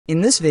In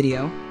this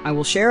video, I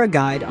will share a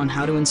guide on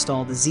how to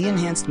install the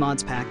ZEnhanced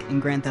mods pack in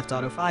Grand Theft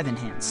Auto V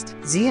Enhanced.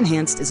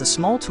 ZEnhanced is a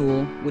small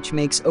tool which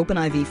makes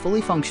OpenIV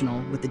fully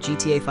functional with the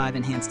GTA 5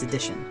 Enhanced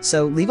Edition.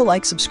 So leave a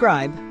like,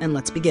 subscribe, and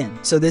let's begin.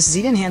 So this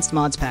ZEnhanced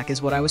mods pack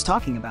is what I was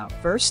talking about.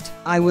 First,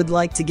 I would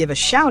like to give a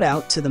shout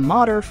out to the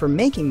modder for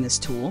making this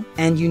tool,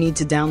 and you need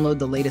to download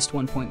the latest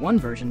 1.1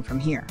 version from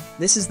here.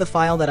 This is the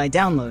file that I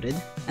downloaded,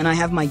 and I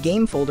have my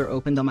game folder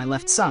opened on my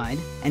left side,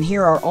 and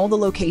here are all the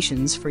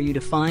locations for you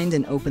to find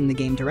and open the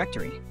game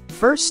directory.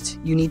 First,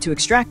 you need to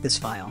extract this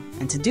file,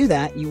 and to do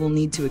that, you will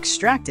need to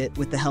extract it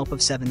with the help of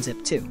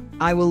 7-zip too.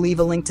 I will leave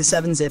a link to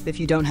 7-zip if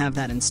you don't have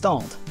that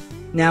installed.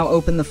 Now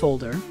open the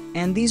folder,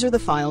 and these are the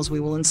files we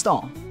will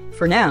install.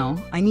 For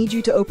now, I need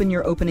you to open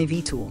your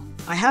OpenIV tool.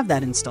 I have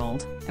that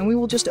installed, and we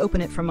will just open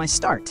it from my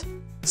start.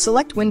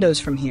 Select Windows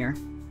from here,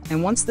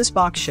 and once this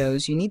box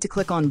shows, you need to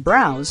click on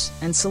Browse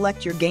and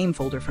select your game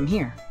folder from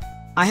here.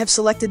 I have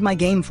selected my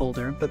game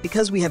folder, but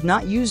because we have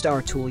not used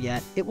our tool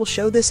yet, it will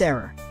show this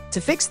error. To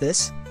fix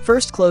this,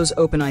 first close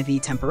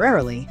OpenIV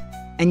temporarily,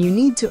 and you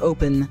need to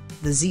open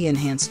the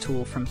ZEnhanced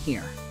tool from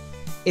here.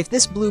 If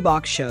this blue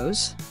box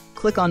shows,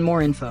 click on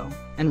More Info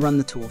and run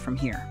the tool from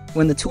here.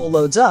 When the tool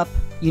loads up,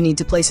 you need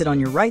to place it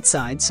on your right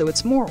side so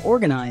it's more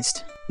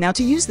organized. Now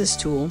to use this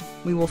tool,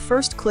 we will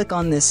first click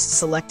on this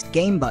Select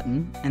Game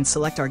button and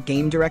select our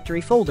game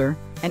directory folder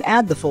and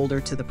add the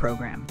folder to the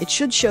program. It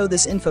should show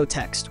this info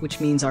text, which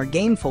means our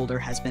game folder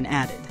has been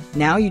added.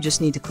 Now you just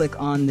need to click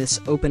on this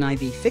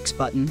OpenIV Fix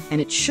button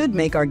and it should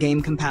make our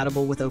game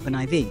compatible with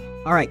OpenIV.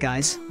 Alright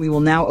guys, we will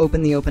now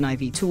open the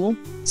OpenIV tool,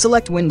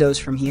 select Windows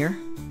from here,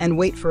 and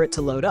wait for it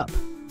to load up.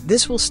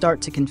 This will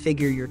start to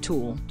configure your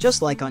tool,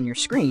 just like on your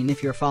screen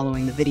if you're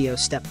following the video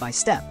step by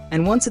step.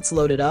 And once it's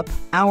loaded up,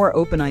 our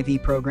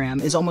OpenIV program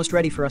is almost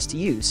ready for us to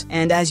use.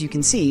 And as you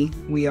can see,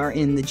 we are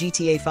in the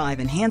GTA 5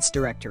 Enhanced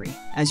directory,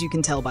 as you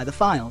can tell by the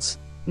files.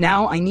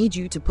 Now I need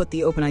you to put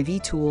the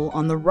OpenIV tool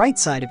on the right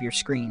side of your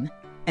screen,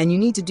 and you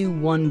need to do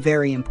one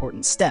very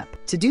important step.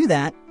 To do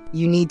that,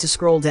 you need to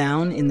scroll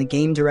down in the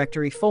game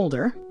directory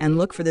folder and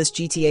look for this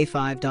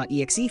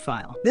GTA5.exe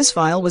file. This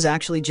file was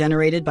actually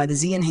generated by the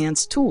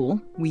ZEnhanced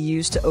tool we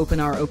used to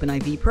open our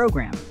OpenIV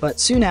program. But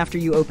soon after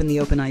you open the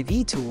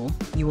OpenIV tool,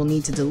 you will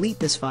need to delete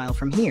this file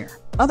from here.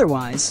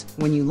 Otherwise,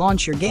 when you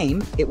launch your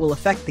game, it will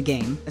affect the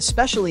game,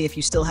 especially if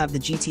you still have the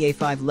GTA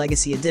 5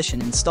 Legacy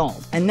Edition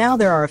installed. And now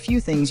there are a few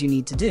things you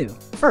need to do.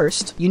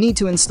 First, you need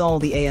to install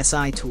the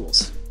ASI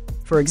tools.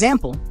 For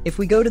example, if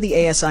we go to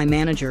the ASI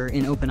Manager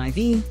in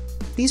OpenIV,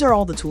 these are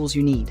all the tools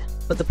you need.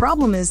 But the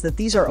problem is that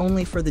these are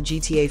only for the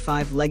GTA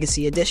 5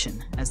 Legacy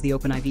Edition, as the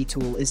OpenIV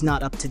tool is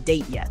not up to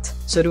date yet.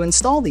 So to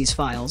install these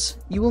files,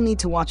 you will need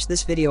to watch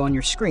this video on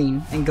your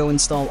screen and go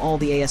install all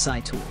the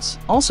ASI tools.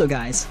 Also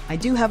guys, I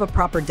do have a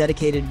proper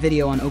dedicated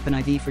video on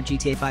OpenIV for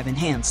GTA 5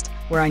 Enhanced,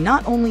 where I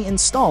not only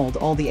installed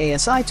all the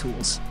ASI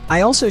tools,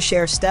 I also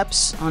share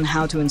steps on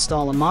how to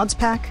install a mods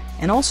pack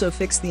and also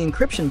fix the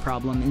encryption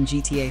problem in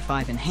GTA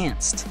 5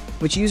 Enhanced,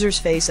 which users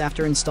face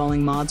after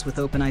installing mods with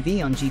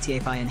OpenIV on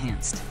GTA 5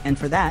 Enhanced. And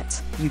for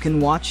that, you can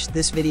watch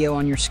this video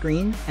on your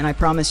screen, and I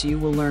promise you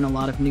will learn a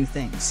lot of new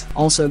things.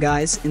 Also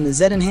guys, in the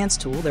ZEnhanced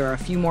tool there are a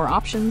few more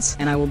options,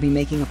 and I will be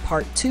making a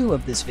part 2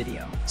 of this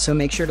video. So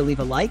make sure to leave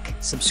a like,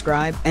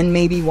 subscribe, and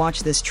maybe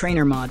watch this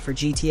trainer mod for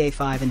GTA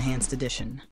 5 Enhanced Edition.